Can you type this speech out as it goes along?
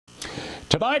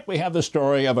Tonight we have the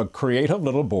story of a creative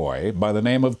little boy by the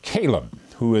name of Caleb,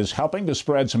 who is helping to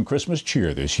spread some Christmas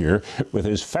cheer this year with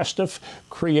his festive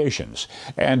creations.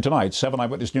 And tonight, 7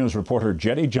 Eyewitness News reporter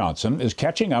Jetty Johnson is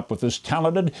catching up with this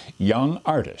talented young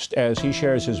artist as he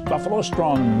shares his Buffalo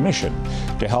Strong mission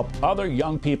to help other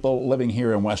young people living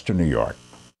here in Western New York.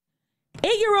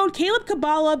 8-year-old Caleb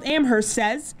Kabala of Amherst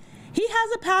says he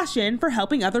has a passion for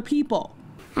helping other people.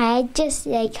 I just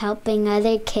like helping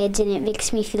other kids and it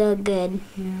makes me feel good.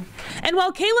 Yeah. And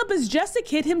while Caleb is just a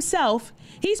kid himself,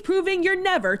 he's proving you're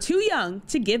never too young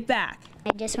to give back.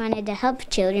 I just wanted to help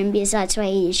children because that's what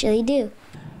I usually do.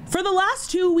 For the last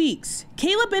 2 weeks,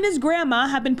 Caleb and his grandma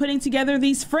have been putting together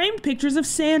these framed pictures of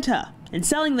Santa and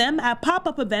selling them at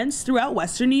pop-up events throughout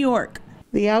Western New York.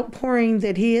 The outpouring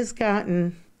that he has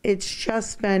gotten, it's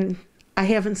just been, I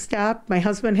haven't stopped, my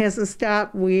husband hasn't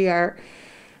stopped, we are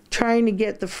trying to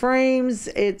get the frames.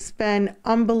 It's been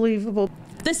unbelievable.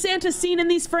 The Santa seen in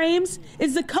these frames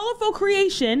is the colorful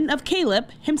creation of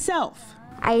Caleb himself.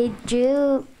 I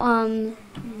drew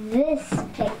this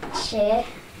picture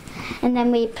and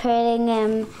then we putting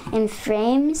him in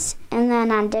frames and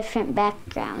then on different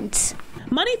backgrounds.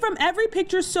 Money from every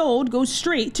picture sold goes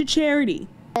straight to charity.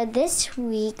 This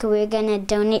week we're going to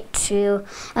donate to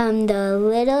the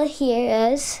Little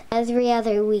Heroes. Every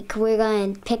other week we're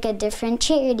going to pick a different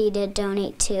charity to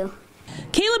donate to.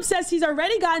 Caleb says he's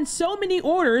already gotten so many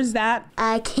orders that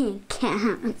I can't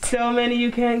count. So many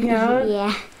you can't count?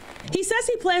 Yeah. He says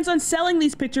he plans on selling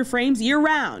these picture frames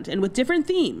year-round and with different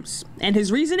themes. And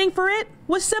his reasoning for it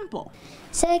was simple.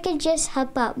 So I could just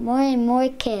help out more and more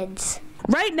kids.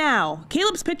 Right now,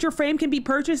 Caleb's picture frame can be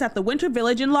purchased at the Winter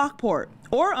Village in Lockport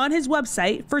or on his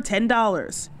website for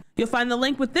 $10. You'll find the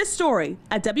link with this story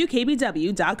at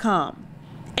WKBW.com.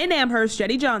 In Amherst,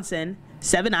 Jetty Johnson,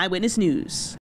 7 Eyewitness News.